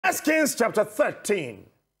1 Kings chapter 13.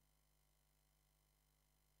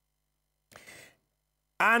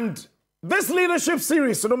 And this leadership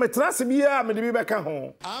series, no Amen.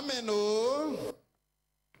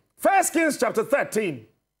 1 Kings chapter 13.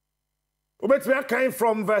 We came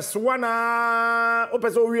from verse 1.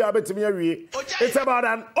 It's about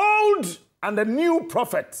an old and a new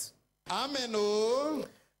prophet. Amen.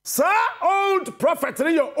 Sir, old prophet,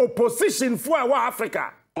 your opposition for our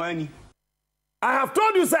Africa. I have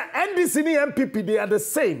told you, sir, NDC and NPP, they are the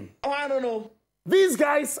same. Oh, I don't know. These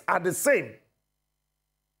guys are the same.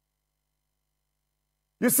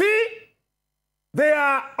 You see, they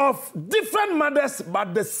are of different mothers,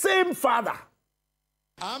 but the same father.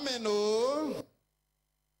 Amen.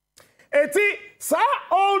 Eti, sir,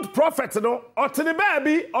 old prophet, no, or to the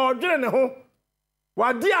baby, or general.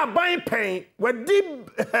 What dear buying pain, what deep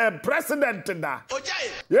president da.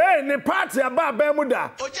 Yeah, the party about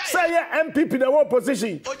Bermuda. Say NPP the war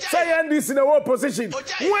position. Say NDC the war position.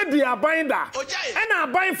 Where they are buying that? And are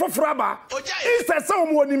buying for Fraba. Instead,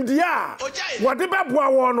 someone in the air. Whatever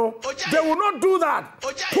Buawano, they will not do that.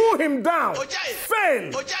 Pull him down.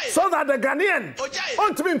 Fail. So that the Ghanaian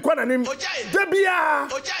on to be Quananim. Debia,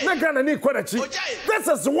 the Ghanaian Quanachi. This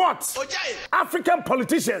is what African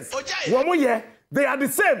politicians. They are the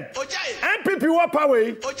same. NPP walk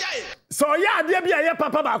away. So yeah, there be a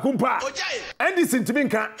papa bakumpa. NDC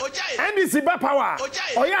Ntibinka. NDC ba power.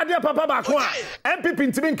 Oh yeah, there papa bakwa.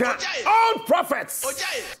 NPP Ntibinka. All prophets.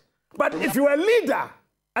 But if you are a leader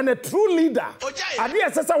and a true leader, I did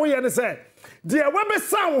assess what you say. Dear Webber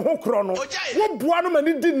sound ho chrono. What buano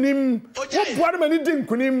mani dinim. What buano mani din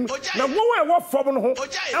kunim. Now what form ho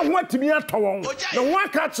and what to me at home. Now one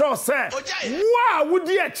catch us say. Wow, would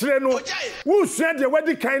you actually who said the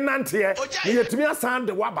wedding kind nantie? You to me a sound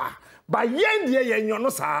the waba. By yen ye and your no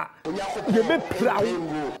sa. You be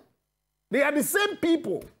proud. They are the same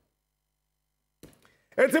people.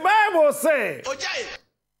 And the Bible say.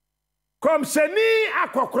 Come sheni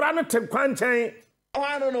akwakurano temkwanchen. Oh,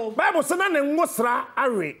 I don't know. Bible says that in Musra are.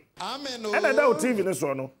 Amen. And I doubt TV this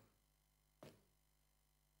one.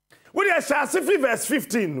 When you shall see verse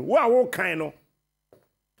 15, what kind of?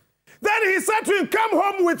 Then he said to him, "Come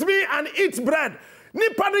home with me and eat bread."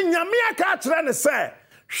 Nipani nyamia kachra say,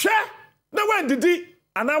 "She, the when did he?"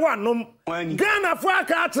 And I want no Ghana for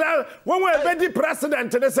kachra when we be the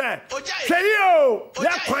president. They say, "Hey yo,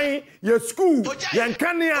 your coin, your school, your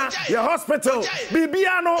Kenya, your hospital,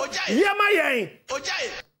 Bibiano, Yamayen."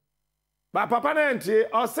 But Papa Nanti,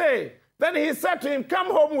 or say, then he said to him, "Come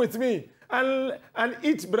home with me and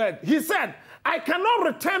eat bread." He said, "I cannot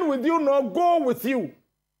return with you nor go with you,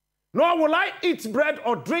 nor will I eat bread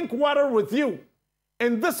or drink water with you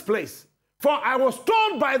in this place. For I was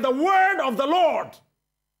told by the word of the Lord."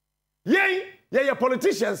 Yea,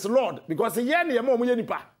 politicians, Lord, because Amen.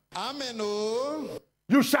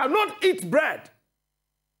 You shall not eat bread,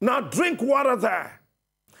 nor drink water there,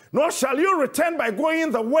 nor shall you return by going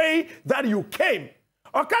the way that you came.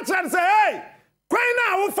 Or catch and say, "Hey,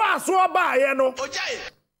 Quina, who fast so by no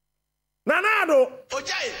Nanado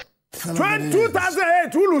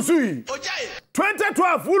 2008 Ulusui,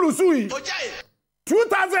 2012 Ulusui,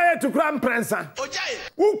 2008 to Grand Prince.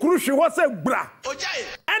 Who crucial was a bra.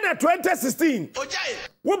 And 2016.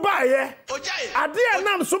 Who buy it? I dear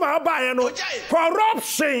nam suma buy no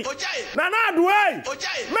corruption. Nana way.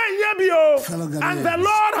 Man yabio. And the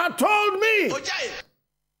Lord had told me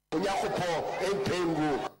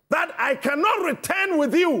that I cannot return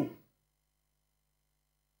with you.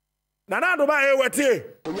 Nana do buy what here.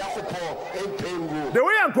 The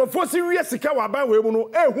way I'm proposing,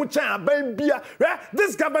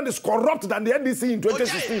 this government is corrupt than the NDC in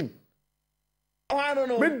 2016. Oh, I don't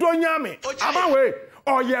know.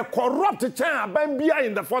 Or you're corrupt in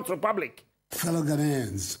the Fourth Republic. Fellow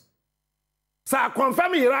Ghanaians. So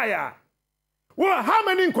confirm here. Well, how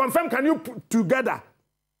many confirm can you put together?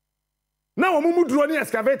 Now, we do any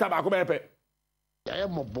excavator back.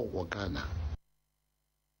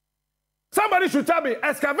 Somebody should tell me,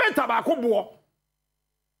 excavator back.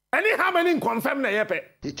 Any how many confirm na yepe?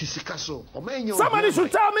 Somebody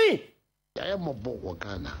should tell me.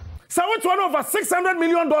 So which one over $600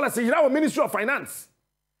 million in our Ministry of Finance?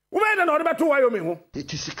 Where the order to Wyoming?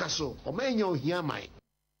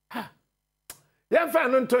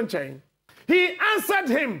 He answered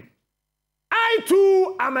him, "I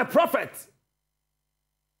too am a prophet.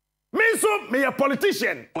 Me so me a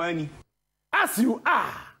politician. As you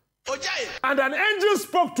are." And an angel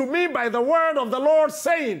spoke to me by the word of the Lord,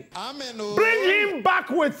 saying, "Amen. Bring him back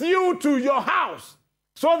with you to your house,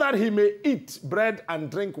 so that he may eat bread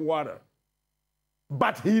and drink water."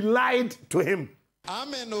 But he lied to him.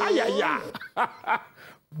 Amen.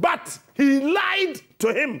 but he lied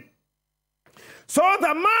to him. So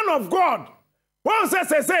the man of God, one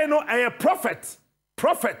says, no, a prophet.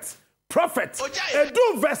 Do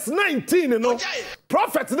verse 19,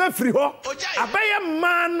 prophet na free ho, a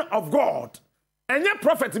man of God. And your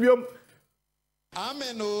prophet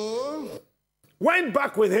Amen. Went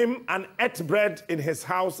back with him and ate bread in his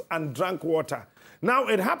house and drank water. Now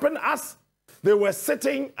it happened as they were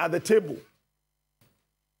sitting at the table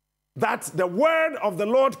that the word of the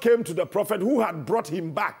Lord came to the prophet who had brought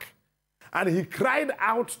him back. And he cried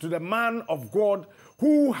out to the man of God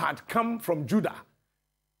who had come from Judah.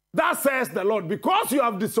 That says the Lord, because you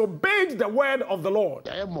have disobeyed the word of the Lord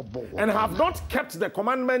and have not kept the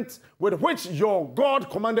commandment with which your God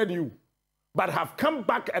commanded you, but have come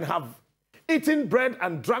back and have eaten bread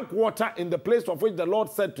and drank water in the place of which the Lord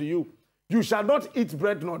said to you, you shall not eat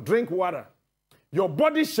bread nor drink water. Your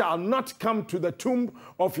body shall not come to the tomb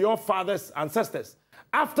of your father's ancestors.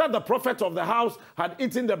 After the prophet of the house had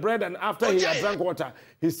eaten the bread and after he had drank water,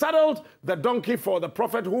 he saddled the donkey for the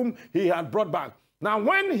prophet whom he had brought back. Now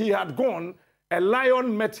when he had gone, a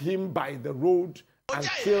lion met him by the road and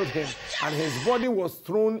killed him, and his body was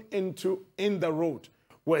thrown in the road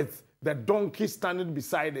with the donkey standing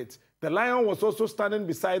beside it. The lion was also standing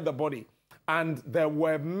beside the body, and there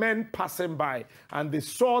were men passing by, and they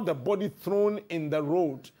saw the body thrown in the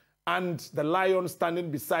road and the lion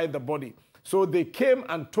standing beside the body. So they came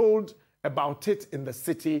and told about it in the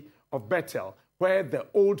city of Bethel, where the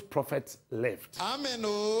old prophet lived. Amen.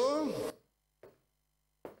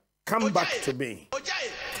 Come back to me.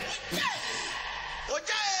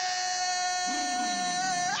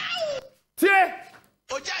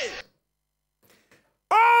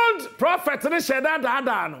 Old prophet ni sheda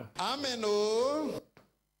dada no. Amen.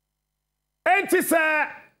 Enti se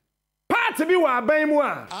party bi wa aban mu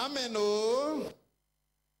a. Amen.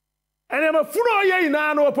 Ene ma funu oye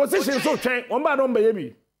ina no opposition so twen won ba no mba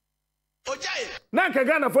bi. Na ka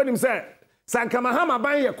Ghana fo nim se sanka mahama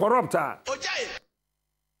ban ye corrupt a.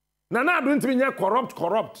 Nana don't mean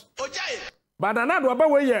corrupt. But Nana do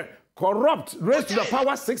about ye corrupt raised to the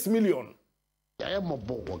power 6 million.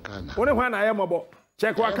 Only when I am about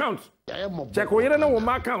check your account. Check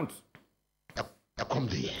your account.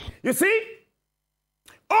 You see,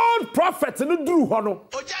 old prophets no do hono.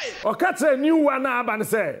 Or catch a new one and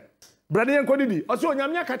say, Brother Kodidi. Also,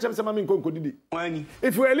 Yamia catch him some Kodidi.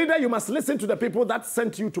 If you're a leader, you must listen to the people that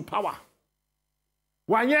sent you to power.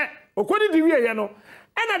 Why yet? Okodidi we you know.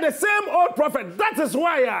 And at the same old prophet, that is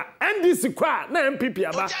why NDC kwa na NPP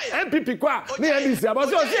aba, NPP kwa na NDC aba.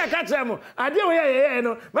 So see catch them. Ade we ye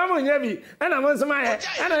no. Mama nyabi. And am nsema ye.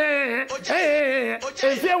 And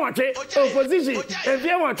enfie watwe opposition.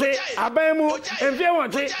 Enfie watwe abamu. Enfie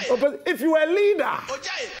watwe. If you are a leader,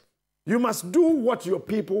 you must do what your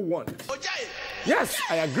people want. Yes,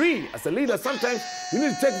 I agree. As a leader, sometimes you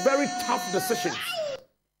need to take very tough decisions.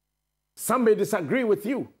 Some may disagree with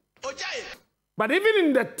you. But even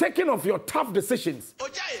in the taking of your tough decisions,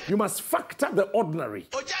 you must factor the ordinary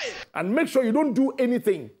and make sure you don't do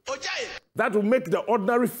anything that will make the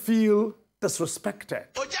ordinary feel disrespected.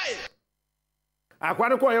 As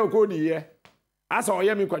I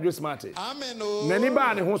am quite smart.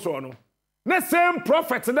 The same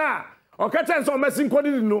prophet now, or catch some messing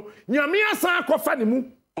coding no, Yamia San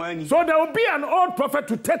Kofanimu. So there will be an old prophet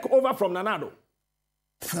to take over from Nanado.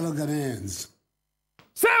 Fellow Ghanaians.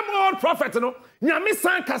 Same old prophet, no. Nyami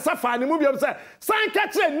san kasafa ni mu bi say san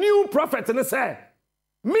catch a new prophet ne say.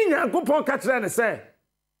 Me Nyankopon catch ne say.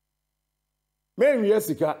 Men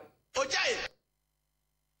yesika.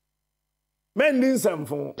 Men din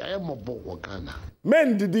samfo.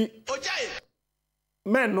 Men didi.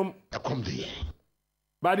 Men num.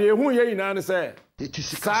 But the hu ye ina ne say.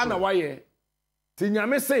 Sa na waye. Ti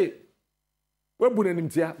Nyame say we bu nanim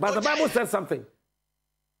tia. But the Bible says something.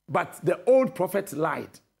 But the old prophet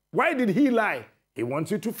lied. Why did he lie? He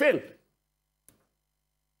wants you to fail.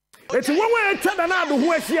 It's one way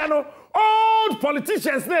old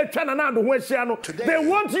politicians they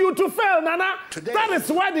want you to fail, Nana. Today, that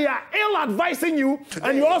is why they are ill advising you, today,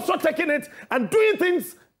 and you're also taking it and doing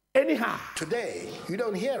things anyhow. Today, you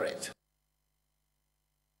don't hear it.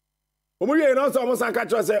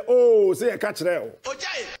 Say, oh, say a catch there.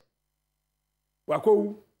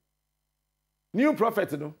 Wako. New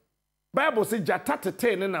prophet, no. Bible says jata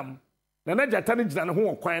tete ne nam. Na na jata ne gina ne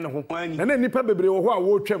ho okwan ne ho. Na na nipa bebre wo ho a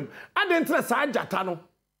wo twam. Ade ntra sa jata no.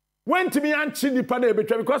 Went to me and chi nipa na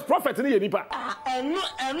ebetwa because prophet ne ye nipa. Enu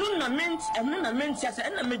na ment ya say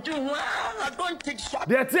na me do ho I don't take shot.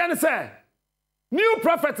 The tian say new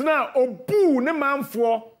prophet na obu ne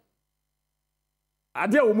manfo.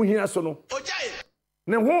 Ade a wo mu hia so no.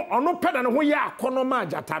 ne ho ono peda ne ho ye akono ma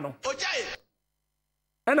ajata no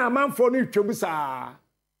ena amanfo no twem saa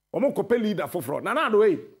omo kope leader foforo na do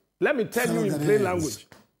way let me tell you in plain language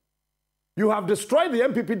you have destroyed the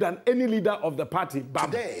NPP than any leader of the party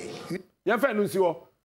bam today you fa no nsi wo